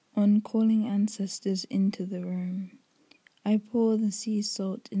On calling ancestors into the room, I pour the sea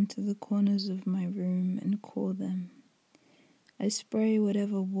salt into the corners of my room and call them. I spray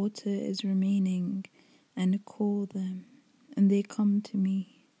whatever water is remaining and call them, and they come to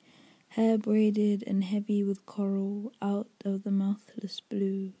me, hair braided and heavy with coral out of the mouthless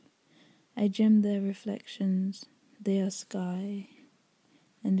blue. I gem their reflections, they are sky,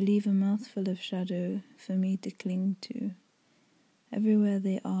 and leave a mouthful of shadow for me to cling to. Everywhere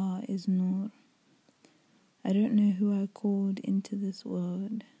they are is Noor. I don't know who I called into this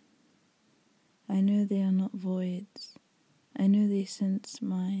world. I know they are not voids. I know they sense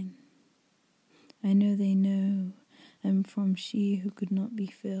mine. I know they know I'm from she who could not be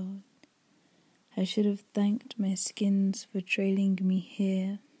filled. I should have thanked my skins for trailing me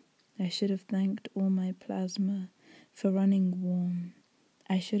here. I should have thanked all my plasma for running warm.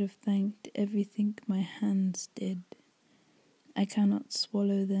 I should have thanked everything my hands did. I cannot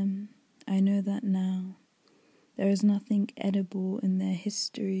swallow them. I know that now. There is nothing edible in their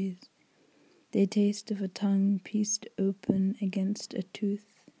histories. They taste of a tongue pieced open against a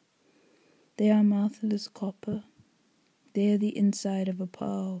tooth. They are mouthless copper. They are the inside of a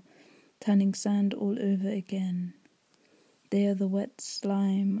pearl, turning sand all over again. They are the wet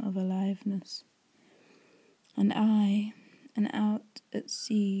slime of aliveness. And I, and out at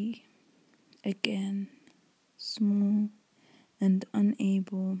sea again, small and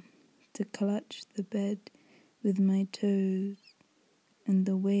unable to clutch the bed with my toes, and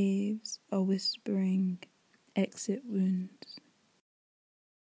the waves are whispering exit wounds.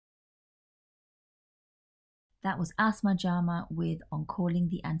 That was Asma Jama with On Calling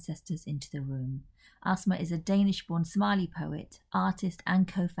the Ancestors into the Room. Asma is a Danish-born Somali poet, artist and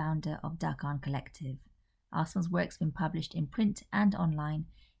co-founder of Dakan Collective. Asma's work's been published in print and online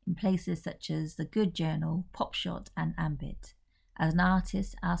in places such as The Good Journal, Popshot and Ambit. As an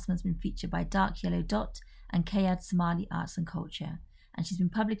artist, Asma's been featured by Dark Yellow Dot and Kayad Somali Arts and Culture, and she's been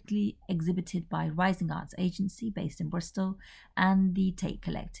publicly exhibited by Rising Arts Agency based in Bristol and the Tate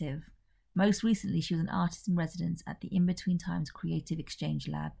Collective. Most recently, she was an artist in residence at the In Between Times Creative Exchange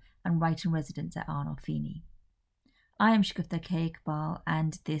Lab and writer-in-residence at Arnold Feeney. I am Shagufta K. Iqbal,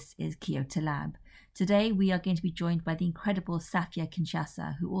 and this is Kyoto Lab. Today, we are going to be joined by the incredible Safia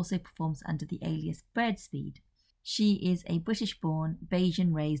Kinshasa, who also performs under the alias Birdspeed. She is a British-born,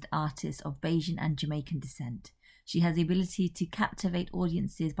 Bajan-raised artist of Bajan and Jamaican descent. She has the ability to captivate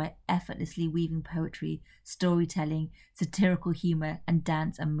audiences by effortlessly weaving poetry, storytelling, satirical humour, and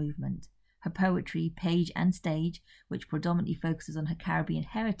dance and movement. Her poetry, page and stage, which predominantly focuses on her Caribbean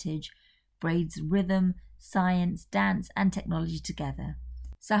heritage, braids rhythm, science, dance, and technology together.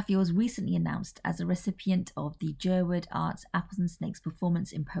 Safia was recently announced as a recipient of the Jerwood Arts Apples and Snakes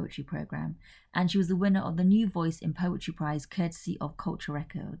Performance in Poetry programme, and she was the winner of the New Voice in Poetry Prize courtesy of Culture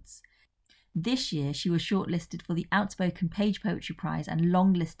Records. This year, she was shortlisted for the Outspoken Page Poetry Prize and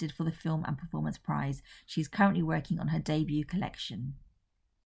longlisted for the Film and Performance Prize. She is currently working on her debut collection.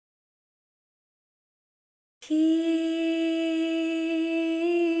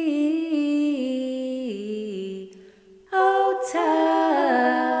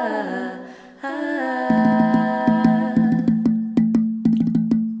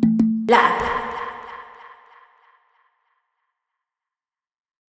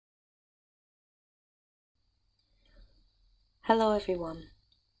 Hello everyone.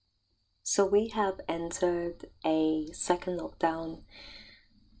 So we have entered a second lockdown,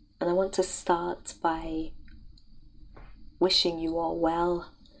 and I want to start by wishing you all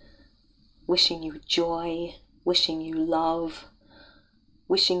well, wishing you joy, wishing you love,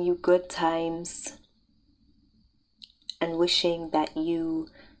 wishing you good times, and wishing that you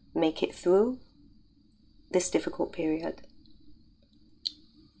make it through this difficult period.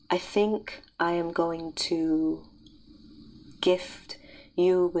 I think I am going to gift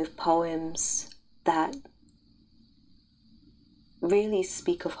you with poems that really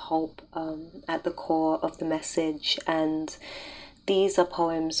speak of hope at the core of the message, and these are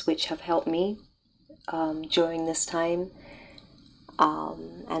poems which have helped me during this time,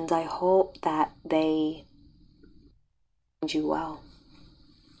 and I hope that they find you well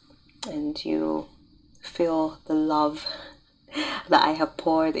and you feel the love that I have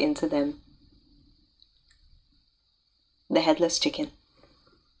poured into them. The Headless Chicken.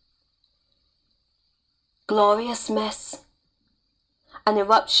 Glorious mess. An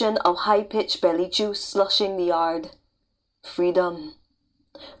eruption of high-pitched belly juice slushing the yard. Freedom.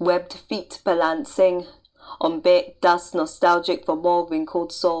 Webbed feet balancing on baked dust nostalgic for more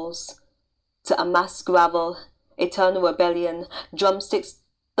wrinkled souls. To amass gravel, eternal rebellion, drumsticks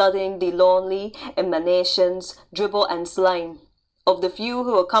studding the lonely emanations, dribble and slime. of the few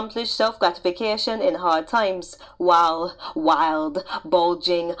who accomplish self-gratification in hard times, while wild,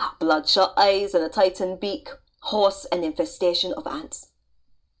 bulging, bloodshot eyes and a tightened beak, hoarse an infestation of ants.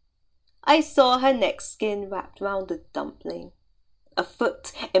 I saw her neck skin wrapped round the dumpling, a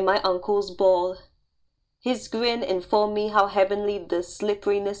foot in my uncle's ball. His grin informed me how heavenly the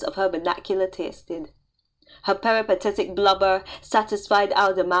slipperiness of her vernacular tasted. Her peripatetic blubber satisfied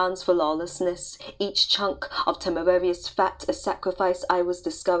our demands for lawlessness, each chunk of temerarious fat a sacrifice I was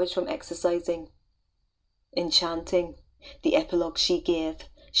discouraged from exercising. Enchanting, the epilogue she gave,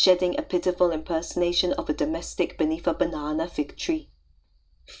 shedding a pitiful impersonation of a domestic beneath a banana fig tree.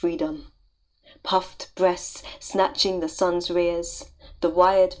 Freedom. Puffed breasts snatching the sun's rays, the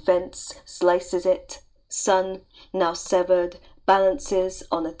wired fence slices it, sun, now severed, balances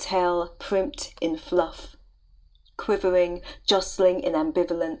on a tail primped in fluff. Quivering, jostling in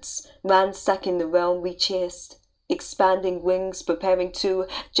ambivalence, ransacking the realm we chased, expanding wings preparing to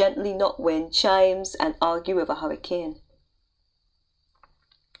gently knock wind chimes and argue with a hurricane.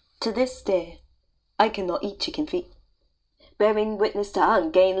 To this day, I cannot eat chicken feet. Bearing witness to her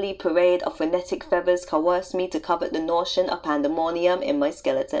ungainly parade of frenetic feathers coerced me to covet the notion of pandemonium in my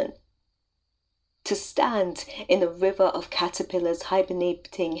skeleton. To stand in a river of caterpillars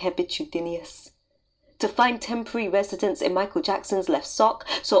hibernating hebitudineous. To find temporary residence in Michael Jackson's left sock,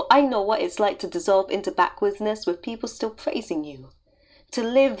 so I know what it's like to dissolve into backwardness with people still praising you. To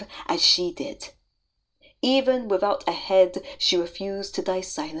live as she did. Even without a head, she refused to die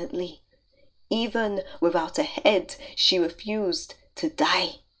silently. Even without a head, she refused to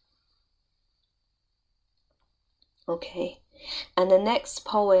die. Okay, and the next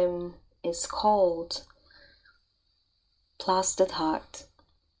poem is called Plastered Heart,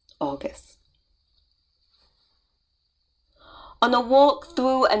 August. On a walk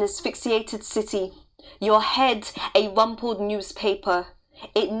through an asphyxiated city, your head a rumpled newspaper,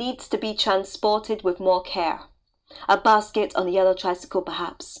 it needs to be transported with more care. A basket on a yellow tricycle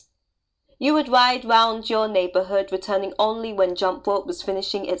perhaps. You would ride round your neighborhood, returning only when jump rope was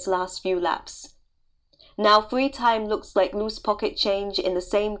finishing its last few laps. Now free time looks like loose pocket change in the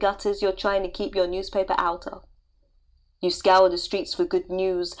same gutters you're trying to keep your newspaper out of. You scour the streets for good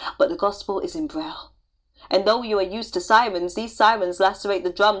news, but the gospel is in Braille. And though you are used to sirens, these sirens lacerate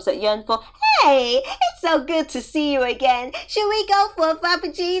the drums that yearn for, "Hey, it's so good to see you again. Should we go for a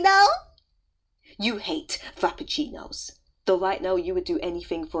frappuccino?" You hate frappuccinos. Though right now you would do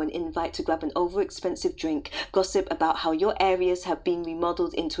anything for an invite to grab an overexpensive drink, gossip about how your areas have been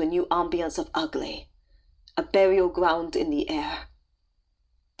remodeled into a new ambience of ugly. A burial ground in the air.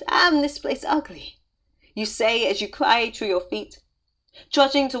 "Damn, this place ugly," you say as you cry through your feet,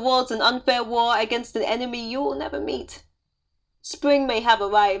 trudging towards an unfair war against an enemy you will never meet. Spring may have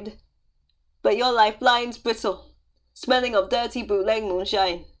arrived, but your lifeline's brittle, smelling of dirty bootleg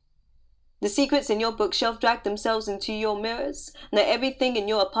moonshine. The secrets in your bookshelf drag themselves into your mirrors. Now everything in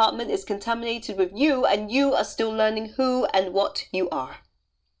your apartment is contaminated with you, and you are still learning who and what you are.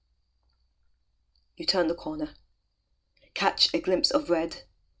 You turn the corner, catch a glimpse of red.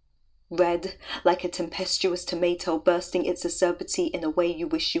 Red, like a tempestuous tomato bursting its acerbity in a way you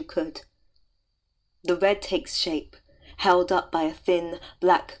wish you could. The red takes shape, held up by a thin,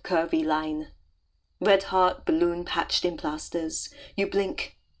 black, curvy line. Red heart balloon patched in plasters. You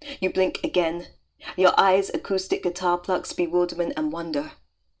blink again. Your eyes acoustic guitar plucks bewilderment and wonder.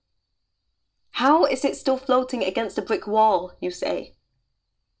 How is it still floating against a brick wall, you say?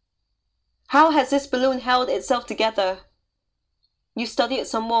 How has this balloon held itself together? You study it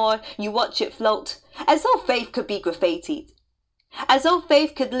some more, you watch it float, as though faith could be graffitied. As though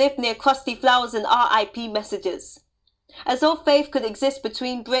faith could live near crusty flowers and RIP messages. As though faith could exist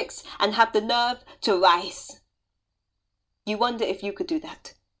between bricks and have the nerve to rise. You wonder if you could do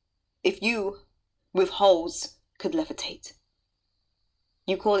that. If you, with holes, could levitate.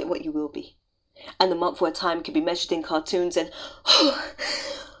 You call it what you will be. And the month where time could be measured in cartoons and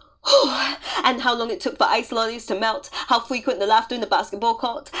and how long it took for ice lollies to melt, how frequent the laughter in the basketball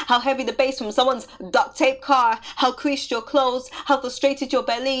court, how heavy the bass from someone's duct tape car, how creased your clothes, how frustrated your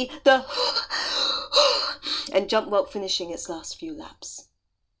belly, the and jump rope finishing its last few laps.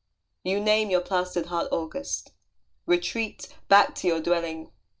 You name your plastered heart August. Retreat back to your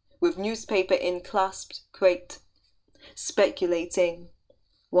dwelling, with newspaper in clasped crate, speculating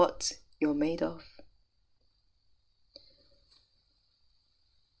what you're made of.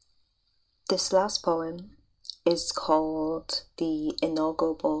 This last poem is called The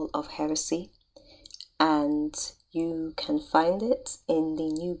Inaugural Ball of Heresy, and you can find it in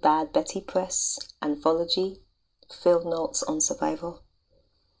the new Bad Betty Press anthology, Field Notes on Survival.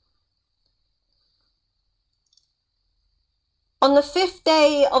 On the 5th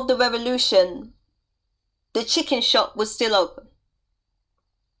day of the revolution, the chicken shop was still open.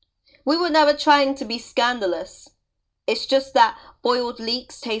 We were never trying to be scandalous. It's just that boiled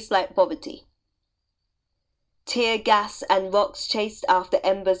leeks taste like poverty. Tear gas and rocks chased after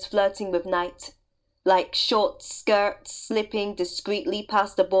embers flirting with night, like short skirts slipping discreetly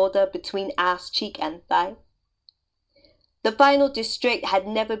past the border between ass cheek and thigh. The final district had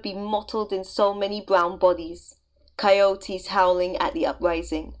never been mottled in so many brown bodies, coyotes howling at the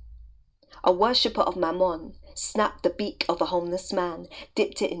uprising. A worshipper of Mammon snapped the beak of a homeless man,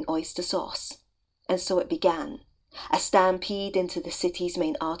 dipped it in oyster sauce. And so it began, a stampede into the city's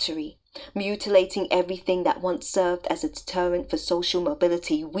main artery, mutilating everything that once served as a deterrent for social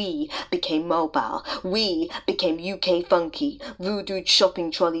mobility. We became mobile. We became UK funky, voodooed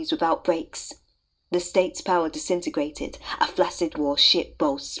shopping trolleys without brakes. The state's power disintegrated, a flaccid war ship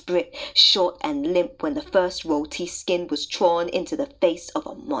both sprit, short and limp when the first roti skin was torn into the face of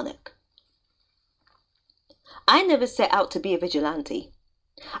a monarch. I never set out to be a vigilante.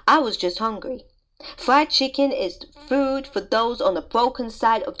 I was just hungry. Fried chicken is food for those on the broken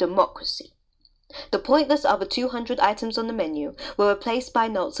side of democracy. The pointless other 200 items on the menu were replaced by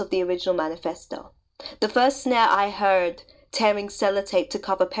notes of the original manifesto. The first snare I heard, tearing sellotape to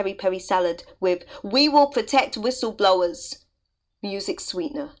cover peri-peri salad with "We will protect whistleblowers." Music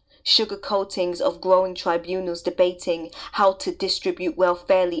sweetener, sugar coatings of growing tribunals debating how to distribute wealth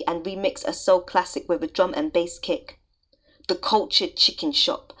fairly and remix a soul classic with a drum and bass kick. The cultured chicken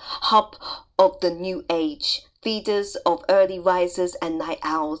shop, hub of the new age, feeders of early risers and night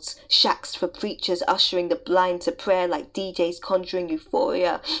owls, shacks for preachers ushering the blind to prayer like DJs conjuring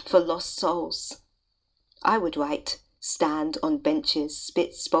euphoria for lost souls. I would write, stand on benches,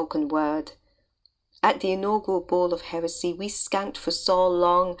 spit spoken word. At the inaugural ball of heresy, we skanked for so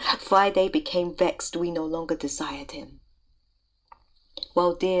long, Friday became vexed we no longer desired him.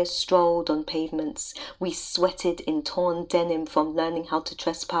 While deer strolled on pavements, we sweated in torn denim from learning how to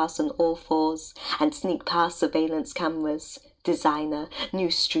trespass on all fours and sneak past surveillance cameras, designer, new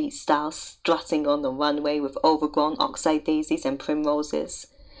street style strutting on the runway with overgrown oxeye daisies and primroses.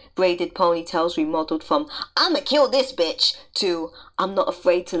 Braided ponytails remodeled from "I'ma kill this bitch" to "I'm not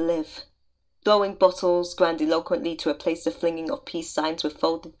afraid to live." Throwing bottles grandiloquently to replace the flinging of peace signs with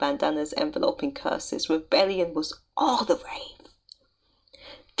folded bandanas enveloping curses. Rebellion was all the rave.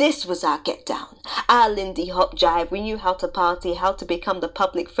 This was our get down, our Lindy Hop jive. We knew how to party, how to become the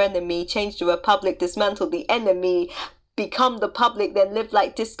public frenemy, change the republic, dismantle the enemy, become the public, then live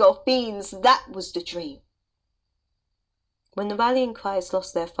like disco fiends. That was the dream. When the rallying cries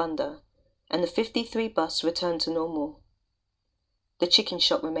lost their thunder and the 53 bus returned to normal, the chicken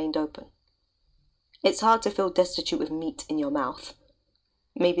shop remained open. It's hard to feel destitute with meat in your mouth.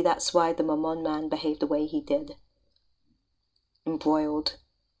 Maybe that's why the Mammon man behaved the way he did. Embroiled,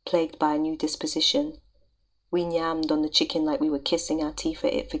 plagued by a new disposition, we yammed on the chicken like we were kissing our teeth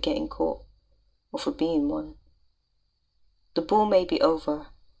at it for getting caught, or for being one. The ball may be over,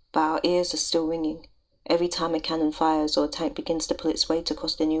 but our ears are still ringing. Every time a cannon fires or a tank begins to pull its weight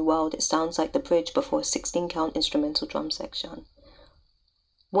across the new world, it sounds like the bridge before a 16-count instrumental drum section.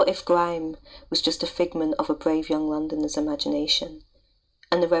 What if grime was just a figment of a brave young Londoner's imagination,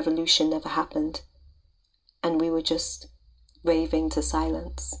 and the revolution never happened, and we were just raving to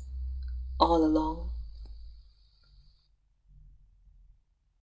silence all along?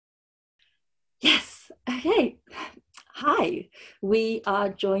 Yes. Okay. Hi. We are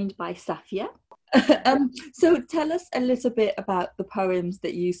joined by Safia. So tell us a little bit about the poems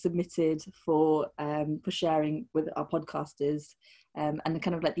that you submitted for sharing with our podcasters, and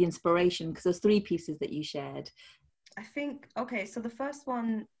kind of like the inspiration, because there's 3 pieces that you shared. I think, okay, so the first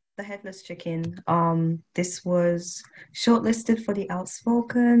one, The Headless Chicken, this was shortlisted for the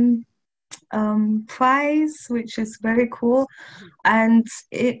Outspoken prize, which is very cool. And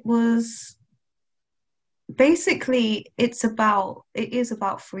it was basically, it is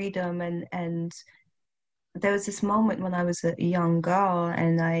about freedom, and there was this moment when I was a young girl,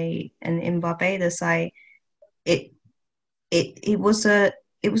 and in Barbados, it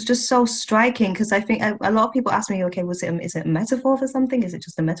was just so striking, because I think a lot of people ask me, okay, is it a metaphor for something? Is it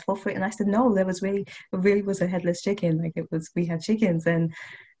just a metaphor for it? And I said, no, it really was a headless chicken. Like, we had chickens, and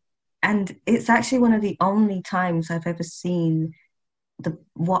it's actually one of the only times I've ever seen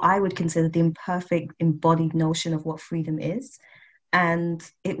what I would consider the imperfect embodied notion of what freedom is. And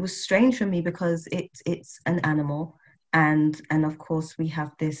it was strange for me because it's an animal, and of course we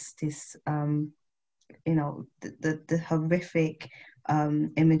have this the horrific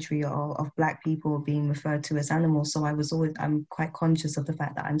imagery of Black people being referred to as animals. So I'm quite conscious of the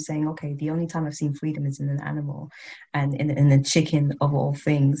fact that I'm saying, okay, the only time I've seen freedom is in an animal, and in a chicken of all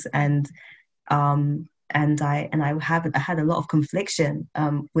things. I had a lot of confliction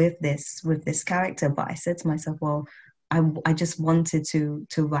with this character, but I said to myself, well, I just wanted to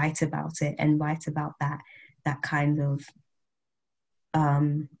write about it, and write about that kind of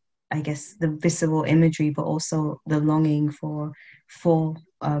I guess the visceral imagery, but also the longing for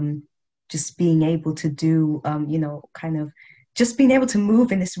just being able to do kind of just being able to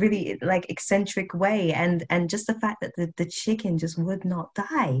move in this really like eccentric way, and just the fact that the chicken just would not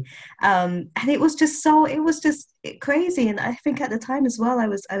die, and it was just crazy. And I think at the time as well, I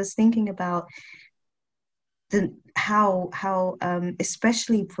was thinking about how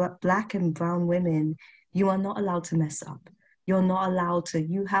especially Black and brown women, you are not allowed to mess up. You're not allowed to.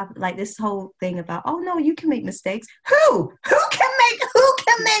 You have like this whole thing about, oh no, you can make mistakes. Who can make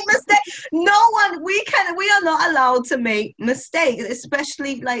mistakes? No one. We are not allowed to make mistakes,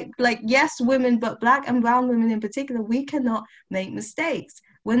 especially like yes, women, but Black and brown women in particular, we cannot make mistakes.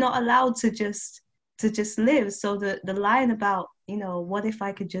 We're not allowed to just live. So the line about, what if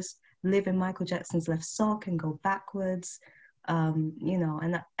I could just live in Michael Jackson's left sock and go backwards, and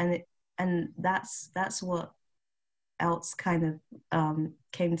that's what else kind of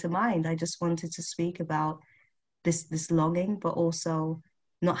came to mind. I just wanted to speak about this longing, but also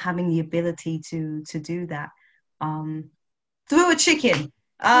not having the ability to do that through a chicken.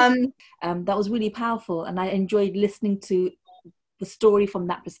 That was really powerful, and I enjoyed listening to the story from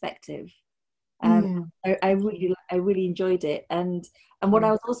that perspective. I really enjoyed it, and what I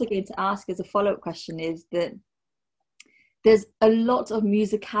was also going to ask as a follow-up question is that there's a lot of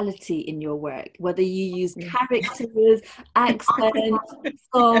musicality in your work, whether you use characters, accents,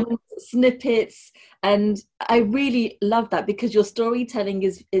 songs, snippets, and I really love that, because your storytelling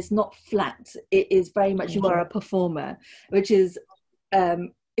is not flat. It is very much, you are a performer, which is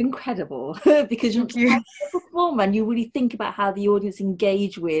incredible, because you're a performer and you really think about how the audience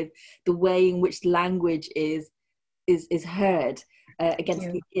engage with the way in which language is heard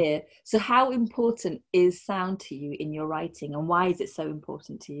against the ear. So how important is sound to you in your writing, and why is it so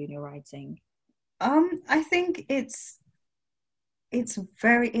important to you in your writing? I think it's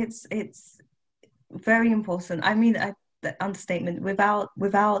very important. I mean, the understatement. Without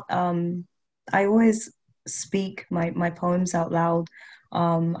I always speak my poems out loud.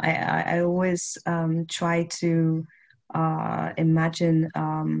 I always try to imagine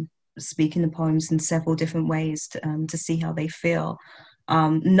speaking the poems in several different ways to see how they feel,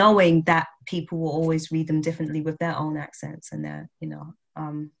 knowing that people will always read them differently with their own accents and their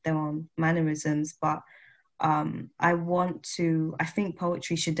own mannerisms. But I think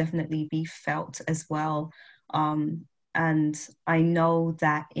poetry should definitely be felt as well. And I know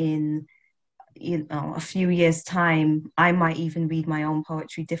that in a few years' time, I might even read my own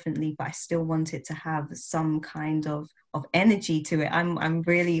poetry differently, but I still want it to have some kind of energy to it. I'm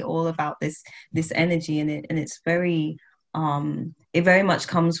really all about this energy, and it's very it very much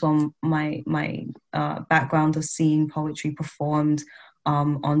comes from my background of seeing poetry performed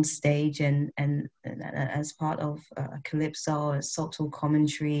on stage and as part of calypso, a subtle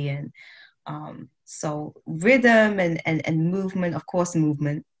commentary, and so rhythm and movement, of course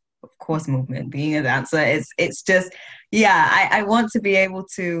movement being a dancer, it's just I want to be able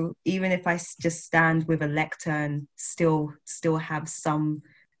to, even if I just stand with a lectern, still have some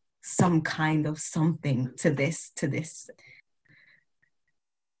kind of something to this.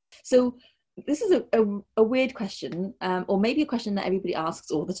 So this is a weird question, or maybe a question that everybody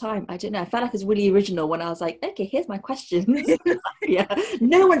asks all the time. I don't know. I felt like it's really original when I was like, okay, here's my questions.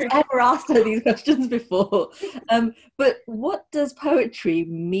 No one's ever asked her these questions before. But what does poetry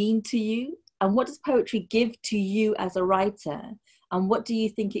mean to you? And what does poetry give to you as a writer? And what do you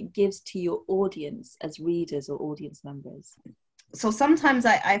think it gives to your audience as readers or audience members? So sometimes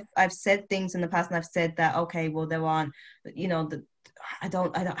I've said things in the past, and I've said that, okay, well, there aren't, I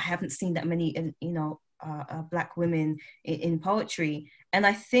haven't seen that many, Black women in poetry. And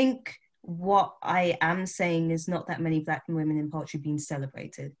I think what I am saying is not that many Black women in poetry being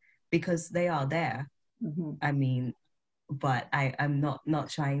celebrated, because they are there. Mm-hmm. I mean, but I'm not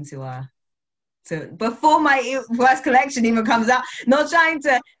trying to before my worst collection even comes out, not trying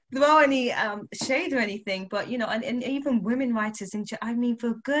to throw any shade or anything, but and even women writers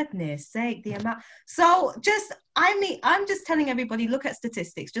for goodness sake, the amount. So I'm just telling everybody, look at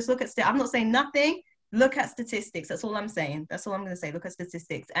statistics. Just look at I'm not saying nothing. Look at statistics. That's all I'm saying. That's all I'm going to say. Look at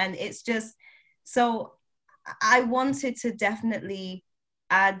statistics. And it's just, so I wanted to definitely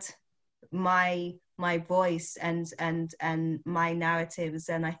add my my voice and my narratives.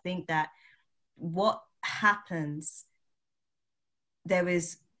 And I think that what happens, there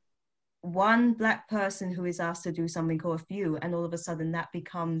is one Black person who is asked to do something, or a few, and all of a sudden that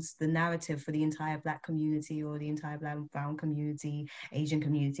becomes the narrative for the entire Black community, or the entire brown community, Asian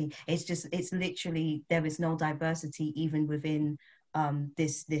community. It's literally, there is no diversity even within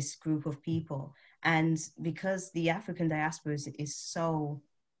this group of people. And because the African diaspora is so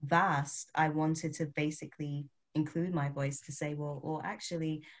vast, I wanted to basically include my voice to say, well,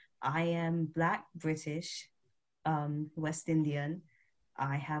 actually, I am Black, British, West Indian.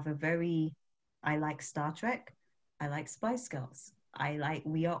 I like Star Trek. I like Spice Girls.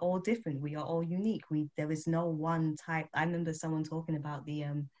 We are all different. We are all unique. There is no one type. I remember someone talking about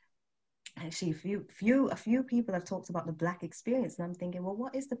actually a few people have talked about the Black experience. And I'm thinking, well,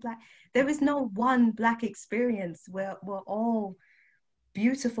 what is the Black? There is no one Black experience. We're all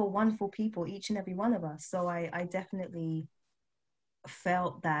beautiful, wonderful people, each and every one of us. So I definitely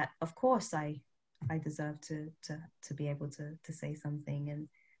felt that, of course, I deserve to be able to say something. And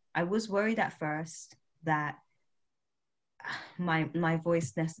I was worried at first that my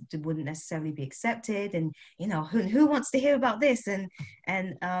voice wouldn't necessarily be accepted, and who wants to hear about this, and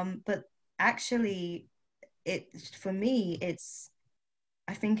but actually, for me,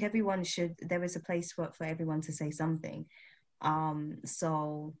 I think there is a place for everyone to say something.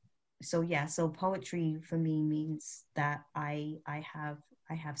 So poetry for me means that I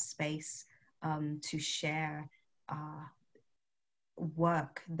have space to share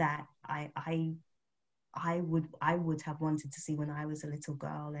work that I would have wanted to see when I was a little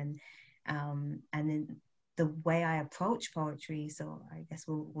girl, and then the way I approach poetry. So I guess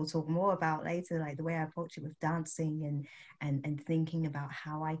we'll talk more about later, like the way I approach it with dancing and thinking about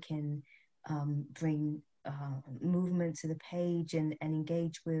how I can bring movement to the page and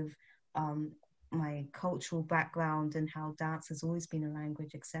engage with my cultural background and how dance has always been a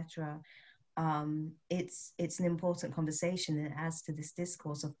language, etc. It's an important conversation, and it adds to this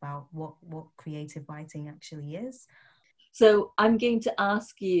discourse about what creative writing actually is. So I'm going to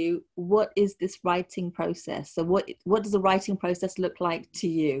ask you, what is this writing process? So what does the writing process look like to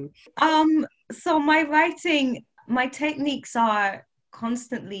you? So my techniques are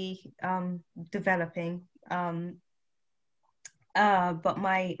constantly developing. But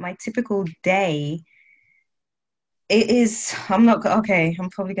my typical day, I'm not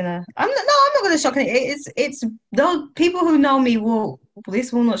gonna shock any. It's those people who know me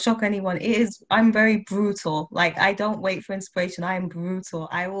this will not shock anyone. I'm very brutal. Like, I don't wait for inspiration. I am brutal.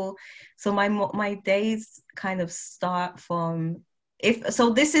 So my days kind of start from,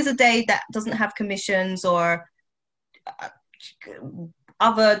 this is a day that doesn't have commissions or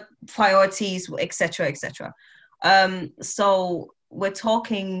other priorities, etc., etc. So we're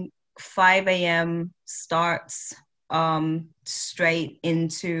talking 5 a.m. starts, straight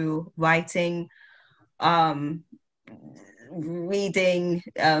into writing, reading,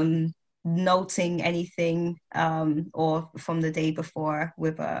 noting anything, or from the day before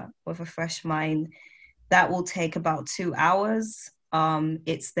with a fresh mind. That will take about 2 hours.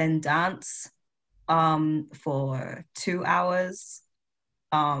 It's then dance for 2 hours.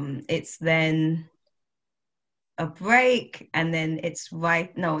 It's then a break, and then it's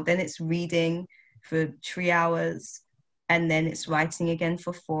reading for 3 hours, and then it's writing again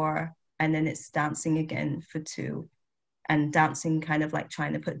for 4, and then it's dancing again for 2, and dancing, kind of like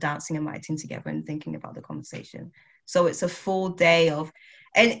trying to put dancing and writing together and thinking about the conversation. So it's a full day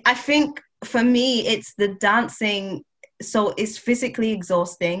and I think for me it's the dancing. So it's physically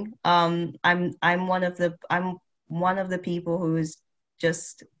exhausting. I'm one of the people who is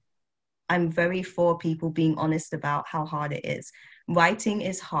just, I'm very for people being honest about how hard it is. Writing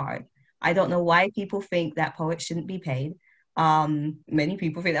is hard. I don't know why people think that poets shouldn't be paid. Many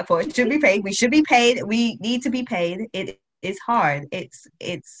people think that poets should be paid. We should be paid. We need to be paid. It is hard. It's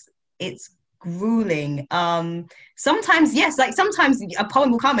grueling. Sometimes, yes, like sometimes a poem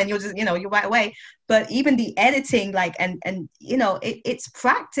will come and you'll just, you write away. But even the editing, like, and it's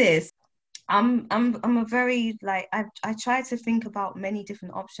practice. I'm a very, like, I try to think about many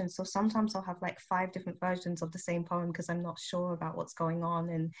different options. So sometimes I'll have like 5 different versions of the same poem because I'm not sure about what's going on.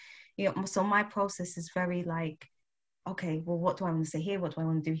 And so my process is very like, okay, well, what do I want to say here? What do I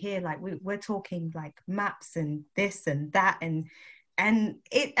want to do here? Like we're talking like maps and this and that, and I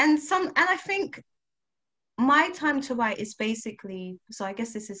think my time to write is basically, so I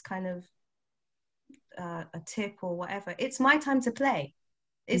guess this is kind of a tip or whatever. It's my time to play.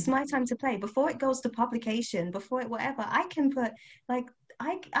 It's my time to play before it goes to publication, before it whatever. I can put like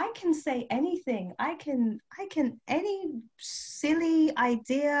I can say anything. I can any silly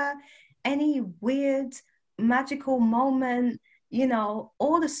idea, any weird magical moment, you know,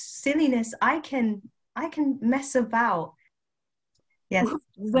 all the silliness I can mess about. Yes.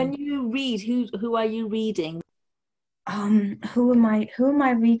 When you read, who are you reading? Who am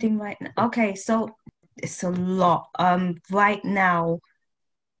I reading right now? Okay, so it's a lot. Right now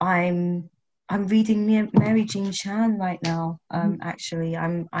I'm reading Mary Jean Chan right now. Actually,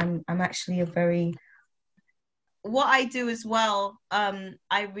 I'm actually a very, what I do as well.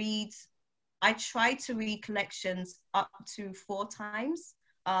 I try to read collections up to 4 times,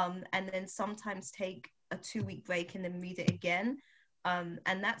 and then sometimes take a 2 week break and then read it again. And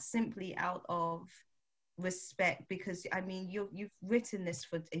that's simply out of respect, because I mean you've written this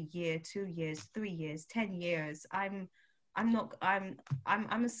for a year, 2 years, 3 years, 10 years. I'm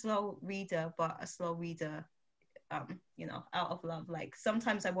a slow reader, but a slow reader, you know, out of love. Like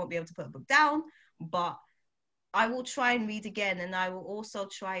sometimes I won't be able to put a book down, but I will try and read again, and I will also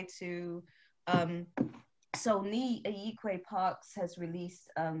try to so Ni Ayikwe Parks has released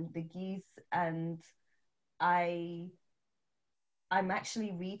The Geese, and I'm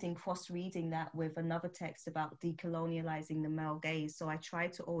actually cross-reading that with another text about decolonializing the male gaze. So I try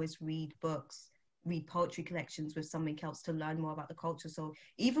to always read poetry collections with something else to learn more about the culture. So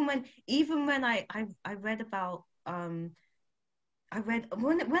even when I read about when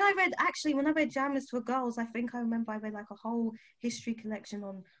I read Jam is for Girls, I think I remember I read like a whole history collection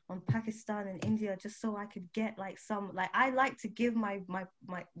on Pakistan and India, just so I could get like some, like, I like to give my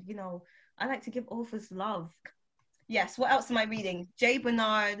you know, I like to give authors love. Yes, what else am I reading? J.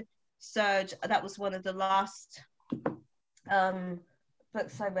 Bernard Surge, that was one of the last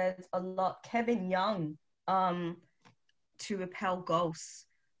books I read a lot. Kevin Young, To Repel Ghosts,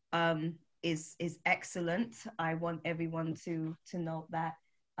 is excellent. I want everyone to note that.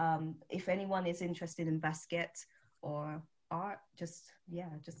 If anyone is interested in basket or art, just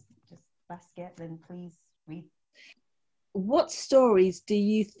basket, then please read. What stories do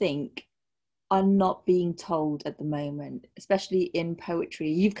you think are not being told at the moment, especially in poetry?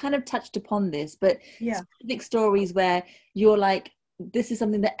 You've kind of touched upon this, but specific stories where you're like, this is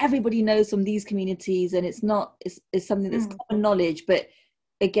something that everybody knows from these communities, and it's something that's common knowledge, but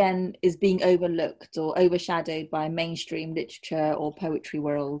again is being overlooked or overshadowed by mainstream literature or poetry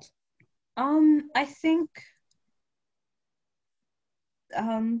world. I think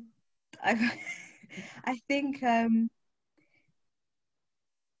I think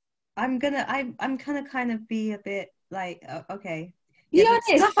I'm gonna kind of be a bit like, okay. Yeah,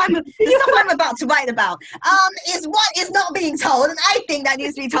 the stuff I'm about to write about is what is not being told, and I think that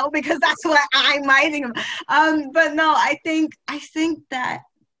needs to be told because that's what I'm writing about. But no, I think that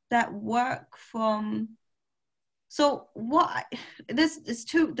work from, so what, there's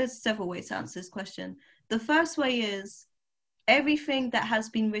several ways to answer this question. The first way is everything that has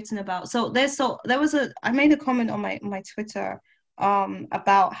been written about. I made a comment on my Twitter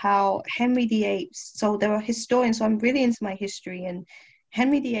about how Henry VIII's, so there are historians, so I'm really into my history, and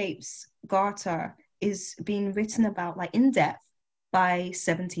Henry VIII's Garter is being written about like in depth by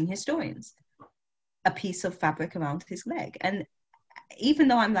 17 historians, a piece of fabric around his leg. And even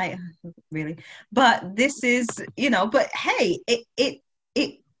though I'm like, really, but this is, you know, but hey, it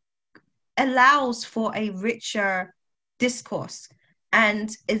allows for a richer discourse.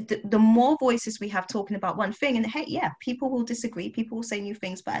 And the more voices we have talking about one thing, and hey, yeah, people will disagree, people will say new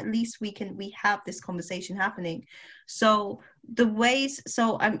things, but at least we have this conversation happening. So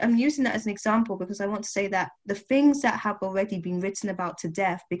I'm using that as an example because I want to say that the things that have already been written about to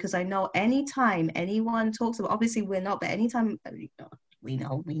death, because I know anytime anyone talks about, obviously we're not, but anytime we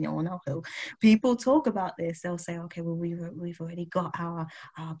know who people talk about this, they'll say, okay, well, we've already got our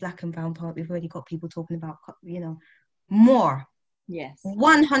Black and brown poet, we've already got people talking about, you know, more. Yes,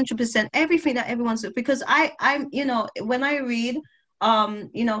 100%, everything that everyone's, because I'm, you know, when I read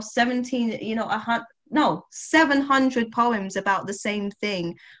 700 poems about the same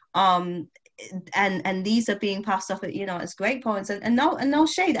thing, and these are being passed off, you know, as great poems, and no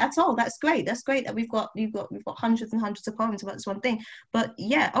shade at all. That's great that we've got hundreds and hundreds of poems about this one thing. But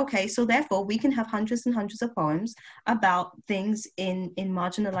yeah, okay, so therefore we can have hundreds and hundreds of poems about things in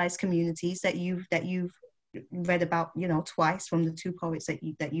marginalized communities that you've read about, you know, twice from the two poets that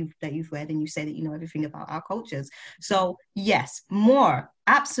you've read, and you say that you know everything about our cultures. So yes, more,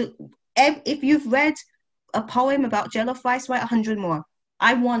 absolutely. If you've read a poem about jollof rice, write 100 more.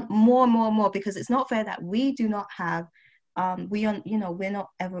 I want more, because it's not fair that we do not have we're not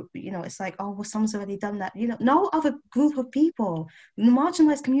ever, you know, it's like, oh well, someone's already done that, you know. No other group of people,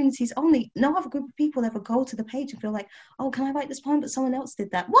 marginalized communities only, no other group of people ever go to the page and feel like, oh, can I write this poem, but someone else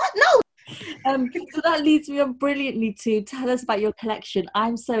did that. What? No, So that leads me on brilliantly to tell us about your collection.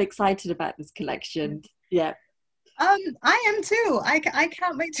 I'm so excited about this collection. Yeah. I am too. I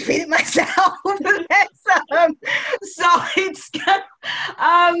can't wait to read it myself. So it's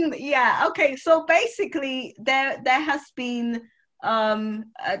yeah. Okay. So basically, there has been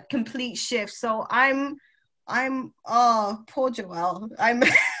a complete shift. So I'm oh, poor Joelle. I'm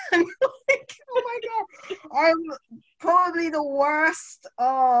I'm like, oh my God, I'm probably the worst.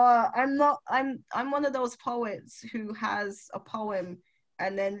 I'm one of those poets who has a poem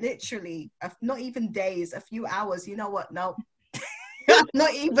and then literally not even days, a few hours. You know what? No, I'm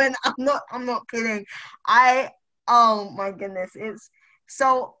not kidding. Oh my goodness. It's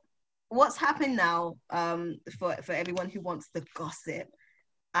so what's happened now, for everyone who wants the gossip,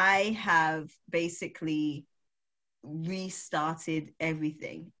 I have basically restarted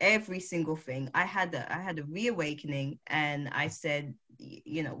everything, every single thing. I had a reawakening, and I said,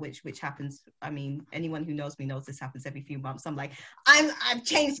 which happens. I mean, anyone who knows me knows this happens every few months. I'm like, I've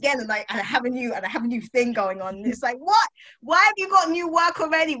changed again, and I have a new thing going on. And it's like, what? Why have you got new work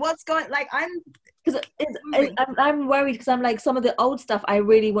already? What's going? Like, because I'm worried, because I'm like, some of the old stuff I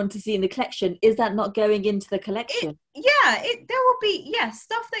really want to see in the collection. Is that not going into the collection? There will be,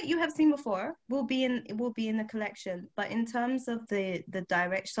 stuff that you have seen before will be in the collection. But in terms of the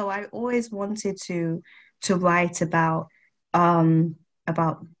direction, so I always wanted to write about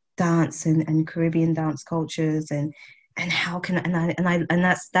dance and Caribbean dance cultures, and how can and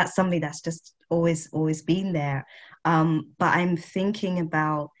that's something that's just always been there. But I'm thinking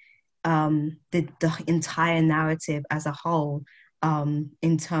about the entire narrative as a whole,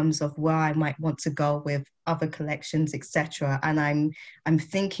 in terms of where I might want to go with other collections, etc. And I'm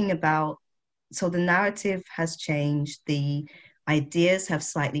thinking about, so the narrative has changed, the ideas have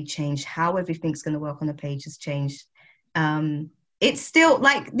slightly changed, how everything's going to work on the page has changed. It's still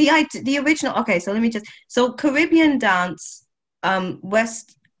like the original. Okay, so let me just, so Caribbean dance,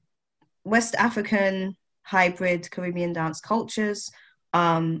 West African hybrid Caribbean dance cultures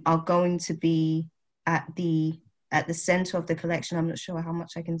are going to be at the center of the collection. I'm not sure how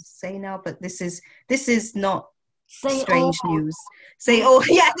much I can say now, but this is not strange news.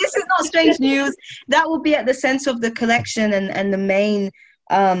 Yeah, this is not strange news. That will be at the center of the collection, and the main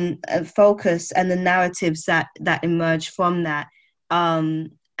focus and the narratives that emerge from that.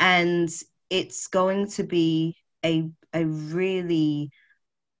 And it's going to be a really,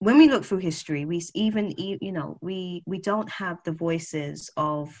 when we look through history, we don't have the voices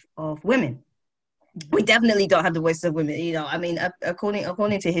of women. We definitely don't have the voices of women. I mean,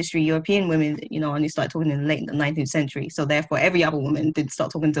 according to history, European women, only start talking in the late 19th century. So therefore, every other woman didn't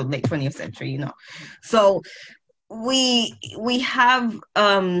start talking until late 20th century. So we have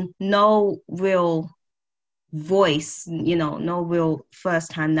no real voice, no real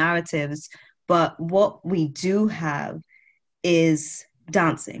first-hand narratives. But what we do have is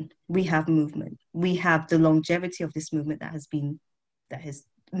dancing. We have movement. We have the longevity of this movement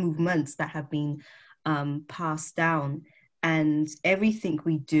movements that have been passed down, and everything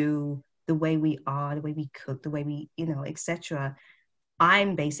we do, the way we are, the way we cook, the way we, etc.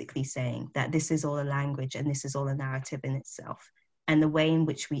 I'm basically saying that this is all a language, and this is all a narrative in itself. And the way in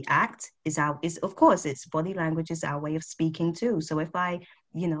which we act is of course, it's body language, is our way of speaking too. So if I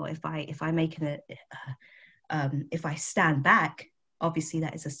stand back, obviously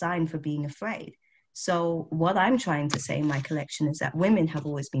that is a sign for being afraid. So what I'm trying to say in my collection is that women have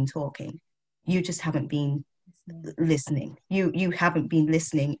always been talking. You just haven't been listening. You haven't been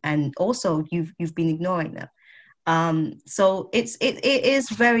listening, and also you've been ignoring them. So it is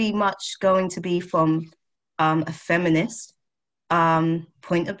very much going to be from a feminist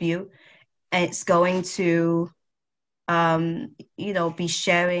point of view. And it's going to be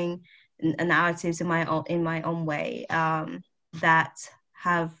sharing narratives in my own way, that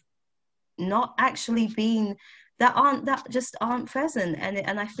have not actually been, that just aren't present.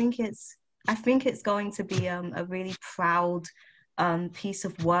 And I think it's going to be a really proud piece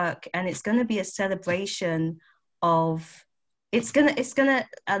of work, and it's going to be a celebration of, it's going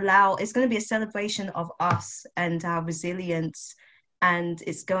to be a celebration of us and our resilience. And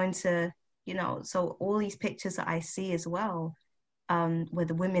it's going to, so all these pictures that I see as well, where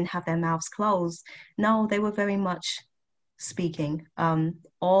the women have their mouths closed, no, they were very much speaking,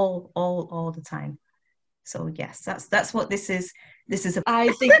 all the time. So yes, that's what this is. I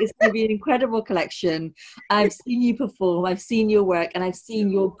think it's going to be an incredible collection. I've seen you perform, I've seen your work, and I've seen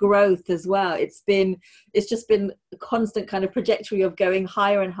your growth as well. It's just been a constant kind of trajectory of going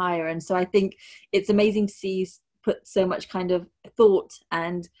higher and higher. And so I think it's amazing to see you put so much kind of thought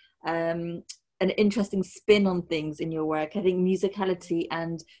and an interesting spin on things in your work. I think musicality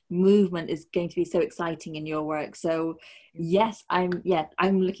and movement is going to be so exciting in your work. So yes,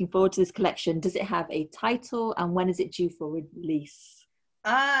 I'm looking forward to this collection. Does it have a title, and when is it due for release?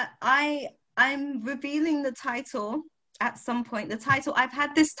 I'm revealing the title at some point. The title, I've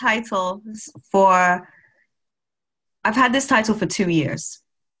had this title for 2 years.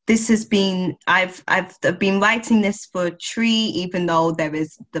 This has been, I've been writing this for Tree, even though there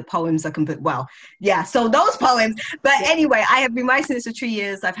is the poems I can put, so those poems. But anyway, I have been writing this for 3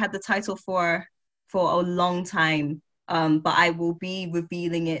 years. I've had the title for a long time. But I will be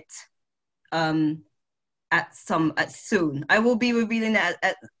revealing it soon. I will be revealing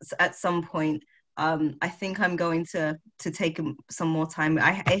it at some point. I think I'm going to take some more time.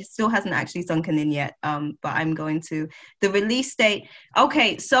 It still hasn't actually sunken in yet. But I'm going to. The release date.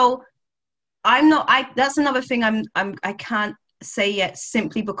 Okay, so that's another thing I can't say yet,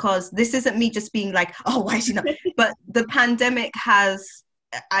 simply because this isn't me just being like, oh, why is she not? But the pandemic has.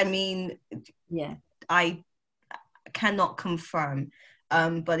 I cannot confirm.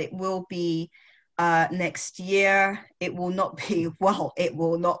 But it will be next year. It will not be. Well, it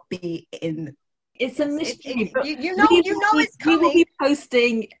will not be in. It's a mystery, but you know it's coming. We will be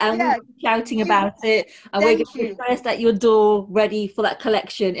posting and we'll be shouting about it, and we're going to be first at your door, ready for that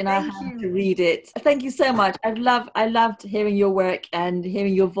collection in our hand to read it. Thank you so much. I loved hearing your work and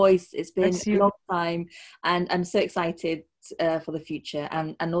hearing your voice. It's been a long time, and I'm so excited for the future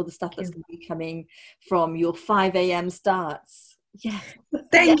and all the stuff that's going to be coming from your 5 a.m. starts. Yes.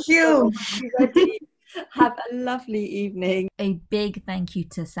 Thank you. Have a lovely evening. A big thank you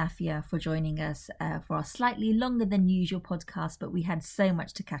to Safia for joining us for our slightly longer than usual podcast, but we had so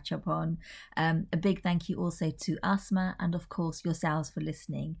much to catch up on. A big thank you also to Asma and of course yourselves for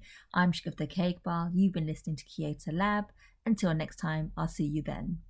listening. I'm Shgufta Cakebal. You've been listening to Kyoto Lab. Until next time, I'll see you then.